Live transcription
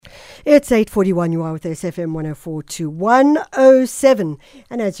It's 8:41. You are with SFM 104 to 107.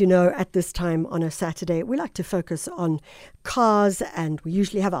 And as you know, at this time on a Saturday, we like to focus on cars, and we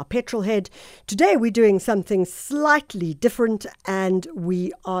usually have our petrol head. Today, we're doing something slightly different, and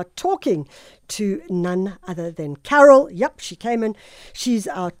we are talking to none other than Carol. Yep, she came in. She's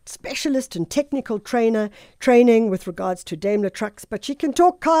our specialist and technical training with regards to Daimler trucks, but she can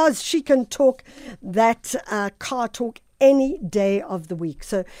talk cars. She can talk that car talk any day of the week.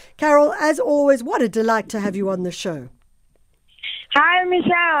 So, Carol, as always, what a delight to have you on the show. Hi, Michelle.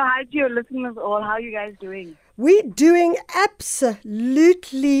 Hi to your listeners all. How are you guys doing? We're doing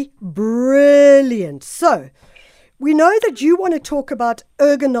absolutely brilliant. So, we know that you want to talk about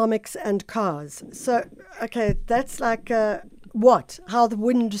ergonomics and cars. So, okay, that's like what? How the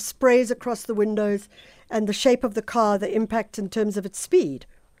wind sprays across the windows and the shape of the car, the impact in terms of its speed.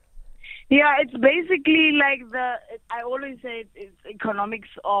 Yeah, it's basically like I always say it's economics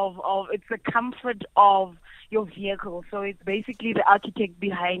of it's the comfort of your vehicle. So it's basically the architect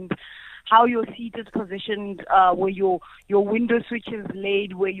behind how your seat is positioned, where your window switch is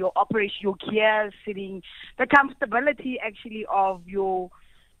laid, where your gear is sitting, the comfortability actually of your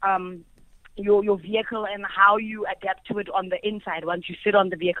vehicle and how you adapt to it on the inside once you sit on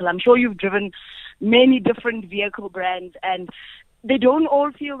the vehicle. I'm sure you've driven many different vehicle brands, and they don't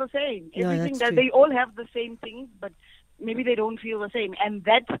all feel the same. Everything that they all have the same things, but maybe they don't feel the same. And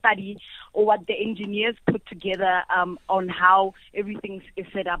that study, or what the engineers put together on how everything is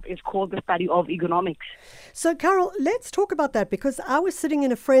set up, is called the study of ergonomics. So, Carol, let's talk about that, because I was sitting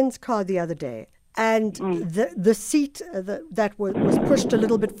in a friend's car the other day, and the seat that was pushed a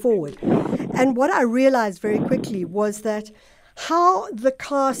little bit forward. And what I realized very quickly was that how the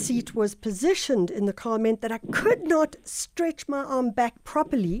car seat was positioned in the car meant that I could not stretch my arm back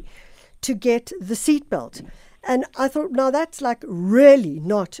properly to get the seat belt. And I thought, now that's like really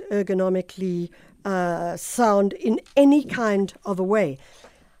not ergonomically sound in any kind of a way.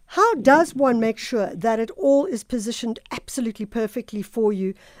 How does one make sure that it all is positioned absolutely perfectly for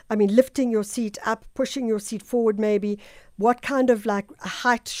you? I mean, lifting your seat up, pushing your seat forward maybe. What kind of like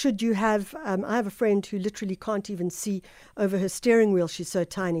height should you have? I have a friend who literally can't even see over her steering wheel. She's so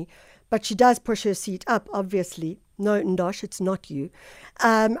tiny. But she does push her seat up, obviously. No, Ndosh, it's not you.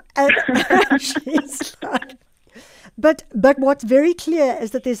 And she's like... But what's very clear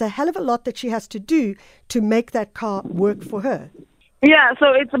is that there's a hell of a lot that she has to do to make that car work for her. Yeah,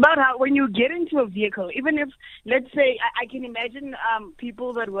 so it's about how when you get into a vehicle, even if, let's say, I can imagine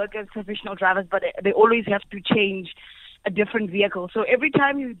people that work as professional drivers, but they always have to change a different vehicle. So every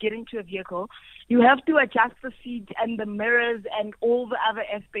time you get into a vehicle, you have to adjust the seat and the mirrors and all the other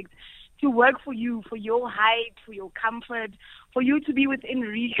aspects to work for you, for your height, for your comfort, for you to be within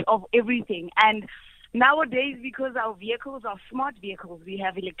reach of everything. And nowadays, because our vehicles are smart vehicles, we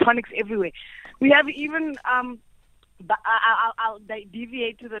have electronics everywhere. We have even... But I'll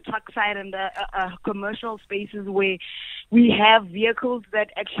deviate to the truck side and the commercial spaces where we have vehicles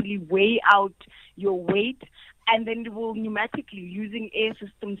that actually weigh out your weight, and then it will pneumatically, using air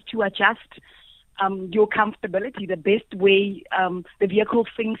systems, to adjust your comfortability the best way the vehicle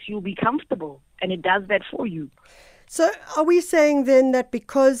thinks you'll be comfortable, and it does that for you. So are we saying then that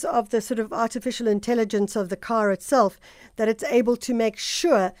because of the sort of artificial intelligence of the car itself, that it's able to make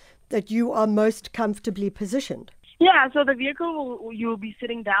sure that you are most comfortably positioned? Yeah, so the vehicle, you'll be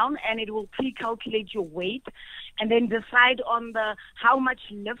sitting down, and it will pre-calculate your weight and then decide on how much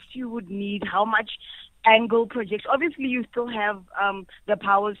lift you would need, how much angle projects. Obviously, you still have the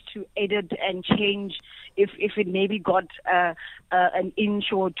powers to edit and change if it maybe got an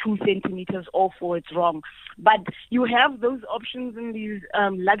inch or 2 centimeters off or it's wrong. But you have those options in these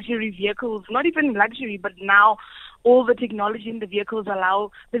luxury vehicles, not even luxury, but now all the technology in the vehicles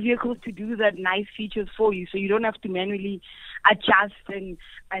allow the vehicles to do that nice features for you, so you don't have to manually adjust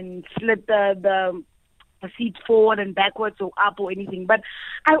and slit the seat forward and backwards or up or anything. But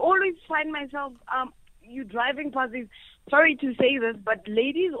I always find myself, you driving past these, sorry to say this, but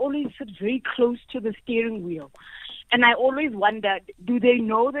ladies always sit very close to the steering wheel. And I always wonder, do they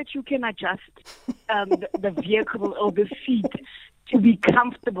know that you can adjust the vehicle or the seat to be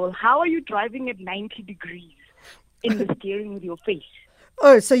comfortable? How are you driving at 90 degrees in the steering with your face?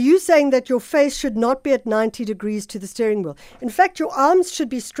 Oh, so you're saying that your face should not be at 90 degrees to the steering wheel. In fact, your arms should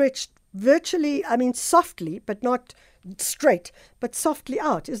be stretched virtually, I mean, softly, but not straight, but softly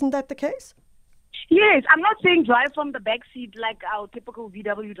out. Isn't that the case? Yes, I'm not saying drive from the back seat like our typical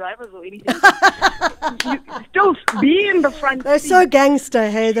VW drivers or anything. You still be in the front They're seat. so gangster,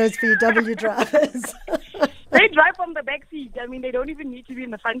 hey, those VW drivers. They drive from the back seat. I mean, they don't even need to be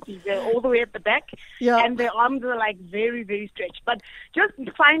in the front seat. They're all the way at the back, and their arms are like very, very stretched. But just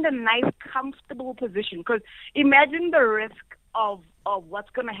find a nice, comfortable position, because imagine the risk of what's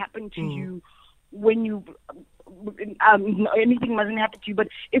going to happen to you when you anything mustn't happen to you, but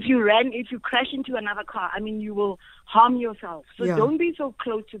if you crash into another car, I mean, you will harm yourself. So don't be so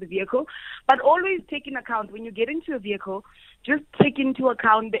close to the vehicle, but always take in account when you get into a vehicle, just take into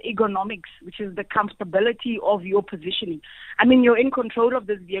account the ergonomics, which is the comfortability of your positioning. I mean, you're in control of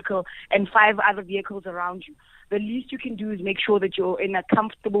this vehicle and 5 other vehicles around you. The least you can do is make sure that you're in a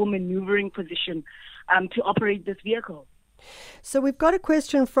comfortable maneuvering position to operate this vehicle. So we've got a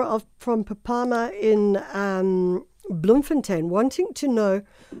question from Papama in Bloemfontein, wanting to know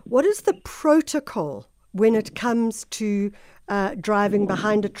what is the protocol when it comes to driving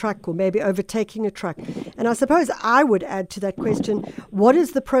behind a truck or maybe overtaking a truck. And I suppose I would add to that question, what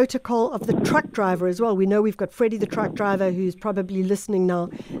is the protocol of the truck driver as well? We know we've got Freddie, the truck driver, who's probably listening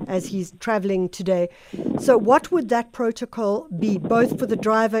now as he's traveling today. So what would that protocol be, both for the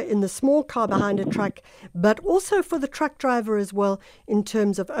driver in the small car behind a truck, but also for the truck driver as well in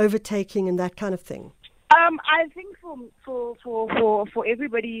terms of overtaking and that kind of thing? I think for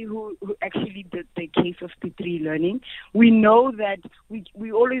everybody who actually did the K53 learning, we know that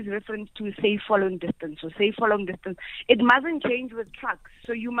we always reference to safe following distance. So safe following distance, it mustn't change with trucks.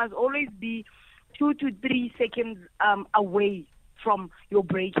 So you must always be 2 to 3 seconds away from your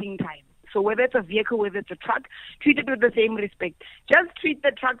braking time. So whether it's a vehicle, whether it's a truck, treat it with the same respect. Just treat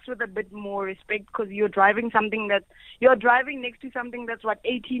the trucks with a bit more respect, because you're driving next to something that's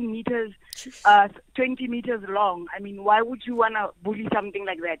 18 meters, 20 meters long. I mean, why would you want to bully something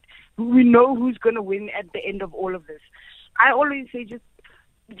like that? We know who's going to win at the end of all of this. I always say just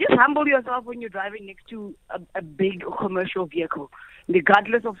humble yourself when you're driving next to a big commercial vehicle,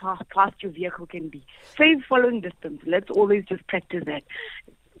 regardless of how fast your vehicle can be. Safe following distance. Let's always just practice that.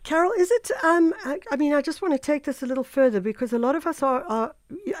 Carol, is it, I just want to take this a little further, because a lot of us are,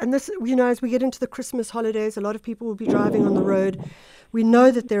 and this, as we get into the Christmas holidays, a lot of people will be driving on the road. We know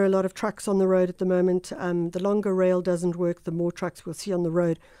that there are a lot of trucks on the road at the moment. The longer rail doesn't work, the more trucks we'll see on the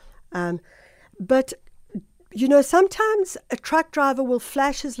road. But sometimes a truck driver will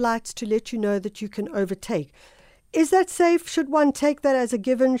flash his lights to let you know that you can overtake. Is that safe? Should one take that as a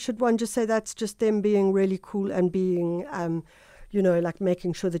given? Should one just say that's just them being really cool and being... like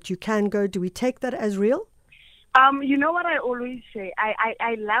making sure that you can go? Do we take that as real? You know what I always say?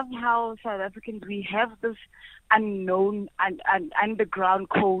 I love how South Africans, we have this unknown and underground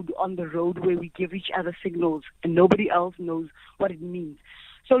code on the road where we give each other signals and nobody else knows what it means.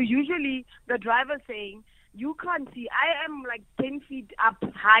 So usually the driver saying, you can't see, I am like 10 feet up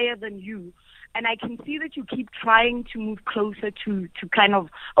higher than you, and I can see that you keep trying to move closer to kind of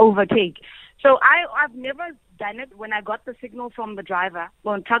overtake. So I've never done it when I got the signal from the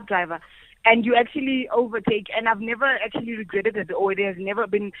truck driver, and you actually overtake, and I've never actually regretted it, or there's never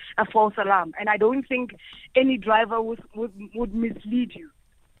been a false alarm. And I don't think any driver would mislead you.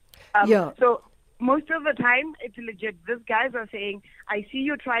 So most of the time, it's legit. These guys are saying, I see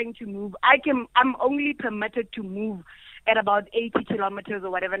you're trying to move. I'm only permitted to move at about 80 kilometers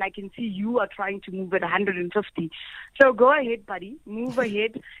or whatever, and I can see you are trying to move at 150. So go ahead, buddy. Move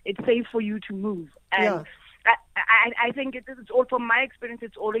ahead. It's safe for you to move. And I think it's all, from my experience,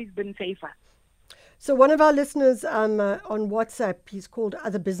 it's always been safer. So one of our listeners on WhatsApp, he's called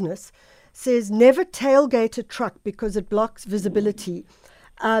Other Business, says, never tailgate a truck because it blocks visibility.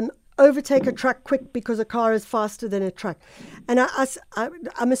 Overtake a truck quick because a car is faster than a truck. And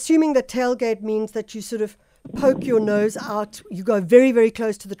I'm assuming that tailgate means that you sort of poke your nose out. You go very, very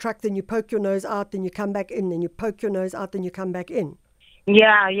close to the truck, then you poke your nose out, then you come back in, then you poke your nose out, then you come back in.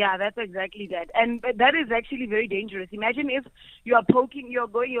 Yeah, that's exactly that. And that is actually very dangerous. Imagine if you're tailgating,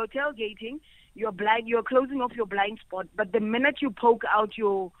 you're closing off your blind spot, but the minute you poke out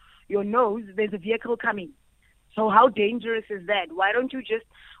your nose, there's a vehicle coming. So how dangerous is that? Why don't you just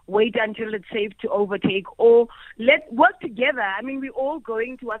wait until it's safe to overtake, or let's work together? I mean, we're all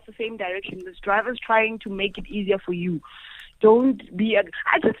going towards the same direction. This driver's trying to make it easier for you. Don't be...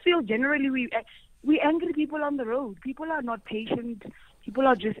 I just feel generally we angry people on the road. People are not patient. People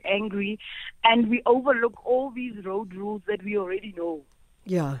are just angry. And we overlook all these road rules that we already know.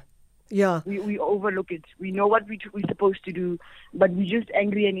 Yeah. We overlook it. We know what we're supposed to do, but we're just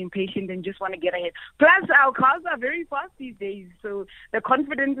angry and impatient and just want to get ahead. Plus, our cars are very fast these days, so the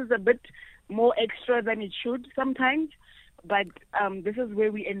confidence is a bit more extra than it should sometimes, but this is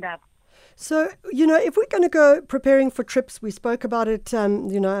where we end up. So, if we're going to go preparing for trips, we spoke about it,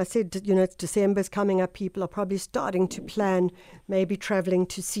 I said, it's December's coming up. People are probably starting to plan, maybe traveling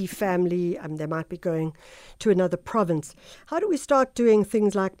to see family. They might be going to another province. How do we start doing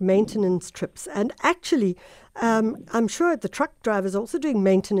things like maintenance trips? And actually, I'm sure the truck drivers are also doing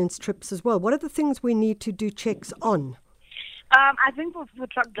maintenance trips as well. What are the things we need to do checks on? I think for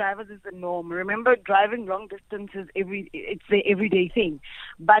truck drivers is the norm. Remember, driving long distances it's the everyday thing.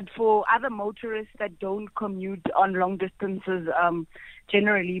 But for other motorists that don't commute on long distances,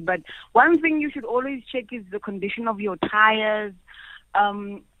 generally. But one thing you should always check is the condition of your tires.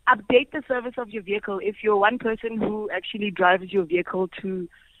 Update the service of your vehicle. If you're one person who actually drives your vehicle to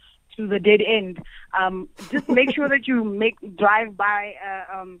the dead end, just make sure that you drive by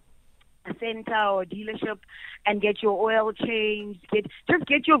a center or a dealership and get your oil changed.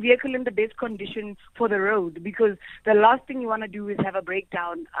 Get your vehicle in the best condition for the road, because the last thing you want to do is have a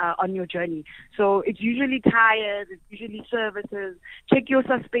breakdown on your journey. So it's usually tires, it's usually services. Check your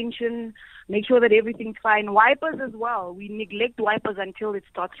suspension, make sure that everything's fine. Wipers as well. We neglect wipers until it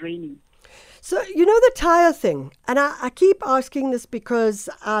starts raining. So, the tire thing, and I keep asking this because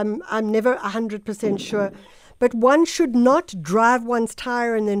I'm never 100% sure, but one should not drive one's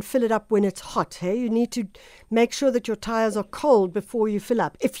tire and then fill it up when it's hot. Hey, you need to make sure that your tires are cold before you fill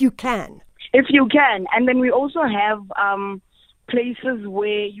up, if you can. If you can. And then we also have places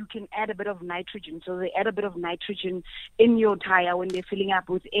where you can add a bit of nitrogen. So they add a bit of nitrogen in your tire when they're filling up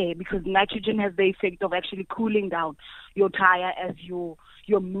with air, because nitrogen has the effect of actually cooling down your tire as you're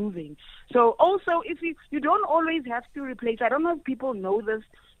moving. So also, if you don't always have to replace, I don't know if people know this,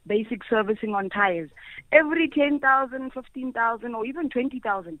 basic servicing on tires. Every 10,000, 15,000, or even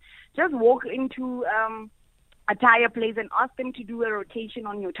 20,000, just walk into a tire place and ask them to do a rotation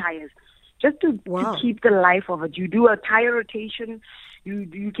on your tires, just to keep the life of it. You do a tire rotation.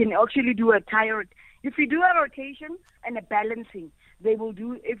 You can actually do a tire. If you do a rotation and a balancing, they will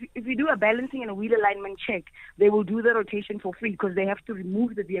do. If you do a balancing and a wheel alignment check, they will do the rotation for free, because they have to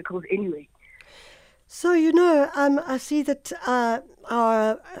remove the vehicles anyway. So, I see that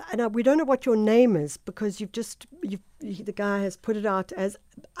and we don't know what your name is, because the guy has put it out as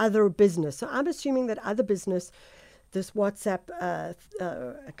other business. So I'm assuming that other business, this WhatsApp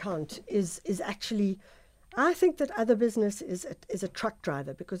account is actually, I think that other business is a truck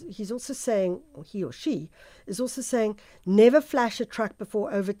driver, because he's also saying, or he or she is also saying, never flash a truck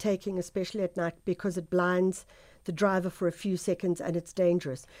before overtaking, especially at night, because it blinds the driver for a few seconds and it's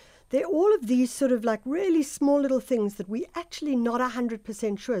dangerous. They're all of these sort of like really small little things that we're actually not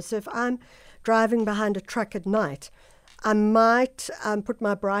 100% sure. So if I'm driving behind a truck at night, I might put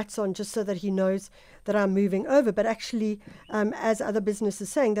my brights on just so that he knows that I'm moving over. But actually, as other businesses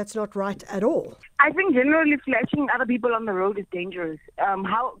saying, that's not right at all. I think generally flashing other people on the road is dangerous.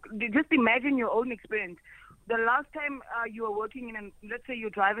 Just imagine your own experience. The last time you were working let's say you're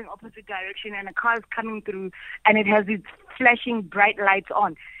driving opposite direction and a car is coming through and it has these flashing bright lights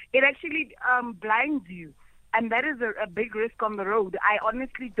on, it actually blinds you. And that is a big risk on the road. I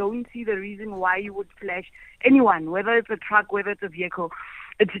honestly don't see the reason why you would flash anyone, whether it's a truck, whether it's a vehicle.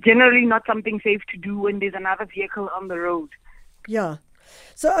 It's generally not something safe to do when there's another vehicle on the road. Yeah.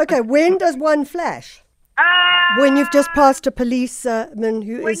 So, okay, when does one flash? When you've just passed a policeman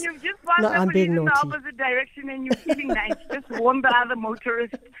who when is... you've just passed a police in the opposite direction and you're feeling nice, just warn the other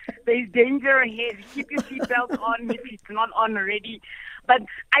motorists. There's danger ahead. Keep your seatbelt on if it's not on already. But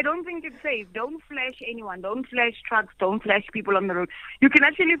I don't think it's safe. Don't flash anyone. Don't flash trucks. Don't flash people on the road. You can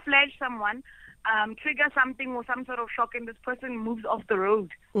actually flash someone, trigger something or some sort of shock, and this person moves off the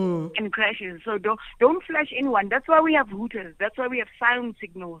road and crashes. So don't flash anyone. That's why we have hooters. That's why we have sound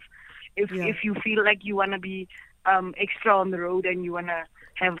signals. If you feel like you want to be extra on the road and you want to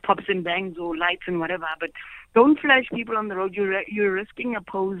have pops and bangs or lights and whatever, but don't flash people on the road. You're risking a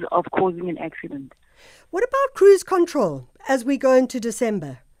pose of causing an accident. What about cruise control as we go into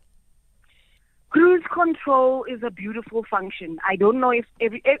December? Cruise control is a beautiful function. I don't know if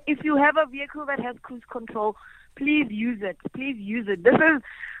you have a vehicle that has cruise control, please use it. Please use it.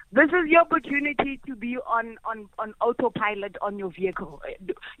 This is your opportunity to be on autopilot on your vehicle.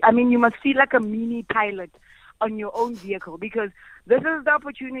 I mean, you must feel like a mini pilot on your own vehicle, because this is the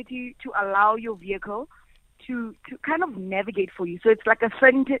opportunity to allow your vehicle to kind of navigate for you. So it's like a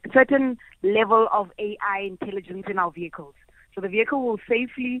certain level of AI intelligence in our vehicles. So the vehicle will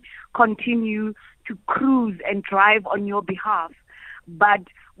safely continue to cruise and drive on your behalf, but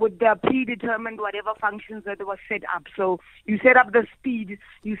with the predetermined whatever functions that were set up. So you set up the speed,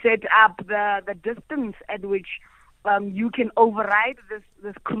 you set up the distance at which you can override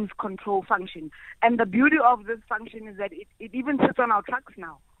this cruise control function. And the beauty of this function is that it even sits on our trucks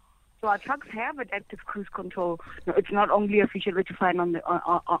now. So our trucks have adaptive cruise control. No, it's not only a feature that you find on the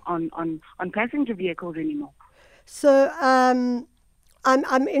on passenger vehicles anymore. So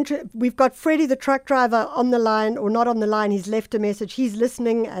we've got Freddie, the truck driver, on the line, or not on the line. He's left a message. He's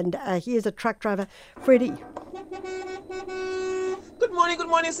listening, and he is a truck driver. Freddie. Good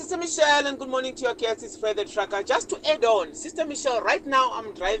morning, Sister Michelle, and good morning to your guests. It's Fred the trucker. Just to add on, Sister Michelle, right now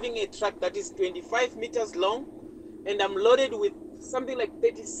I'm driving a truck that is 25 meters long, and I'm loaded with something like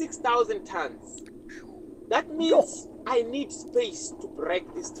 36,000 tons. That means I need space to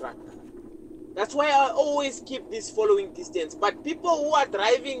brake this truck. That's why I always keep this following distance. But people who are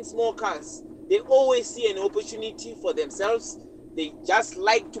driving small cars, they always see an opportunity for themselves. They just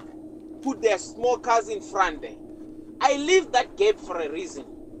like to put their small cars in front there. I leave that gap for a reason.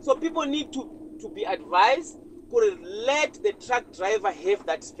 So people need to be advised to let the truck driver have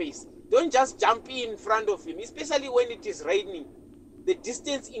that space. Don't just jump in front of him, especially when it is raining. The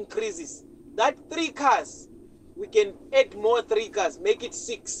distance increases. That 3 cars, we can add more 3 cars, make it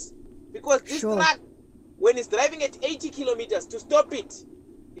 6. Because this truck, when it's driving at 80 kilometers, to stop it,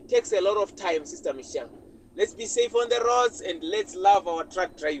 it takes a lot of time, Sister Michelle. Let's be safe on the roads and let's love our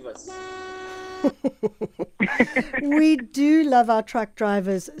truck drivers. We do love our truck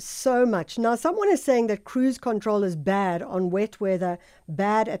drivers so much. Now, someone is saying that cruise control is bad on wet weather,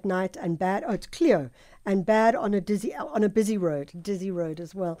 bad at night, and bad. Oh, it's clear, and bad on a busy road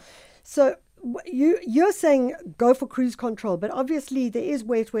as well. So you're saying go for cruise control, but obviously there is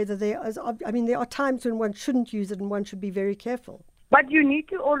wet weather. There are times when one shouldn't use it, and one should be very careful. But you need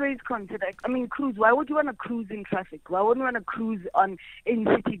to always consider, cruise. Why would you want to cruise in traffic? Why wouldn't you want to cruise in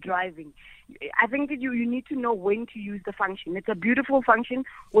city driving? I think that you need to know when to use the function. It's a beautiful function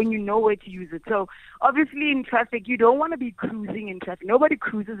when you know where to use it. So obviously in traffic, you don't want to be cruising in traffic. Nobody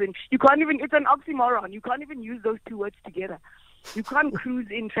cruises in. You can't even. It's an oxymoron. You can't even use those 2 words together. You can't cruise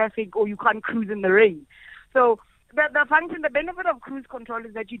in traffic, or you can't cruise in the rain. So the function, the benefit of cruise control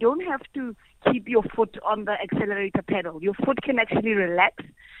is that you don't have to keep your foot on the accelerator pedal. Your foot can actually relax.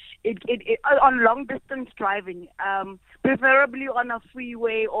 It on long distance driving, preferably on a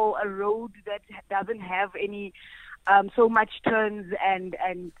freeway or a road that doesn't have any so much turns and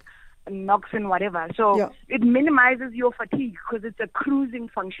knocks and whatever. So it minimizes your fatigue because it's a cruising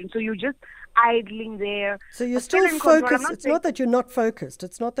function. So you're just idling there. So you're still focused. It's not that you're not focused.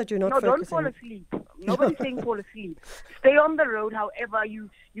 It's not that you're not focusing. No, don't fall asleep. Nobody's saying fall asleep. Stay on the road. However,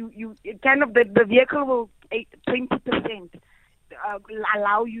 the vehicle will 20%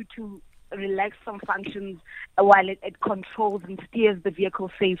 allow you to relax some functions while it controls and steers the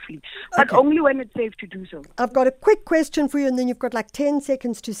vehicle safely. But only when it's safe to do so. I've got a quick question for you, and then you've got like 10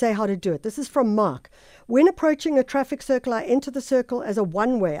 seconds to say how to do it. This is from Mark. When approaching a traffic circle, I enter the circle as a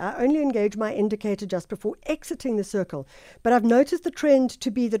one-way. I only engage my indicator just before exiting the circle. But I've noticed the trend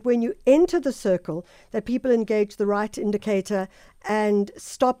to be that when you enter the circle, that people engage the right indicator and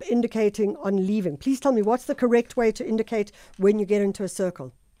stop indicating on leaving. Please tell me, what's the correct way to indicate when you get into a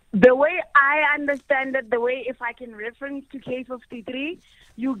circle? The way I understand it, if I can reference to K53,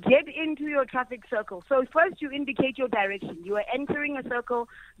 you get into your traffic circle. So first you indicate your direction. You are entering a circle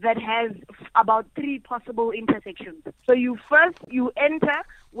that has about 3 possible intersections. So you enter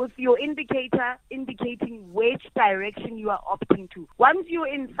with your indicator indicating which direction you are opting to. Once you're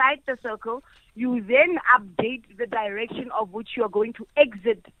inside the circle, you then update the direction of which you are going to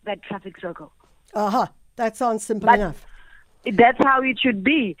exit that traffic circle. That sounds simple enough. That's how it should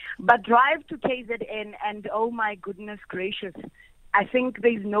be. But drive to KZN and oh my goodness gracious, I think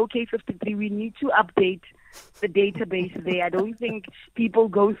there's no K53. We need to update the database there. I don't think people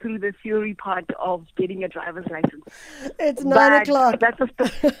go through the theory part of getting a driver's license. It's 9 o'clock. That's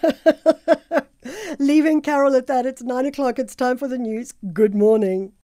Leaving Carol at that. It's 9 o'clock. It's time for the news. Good morning.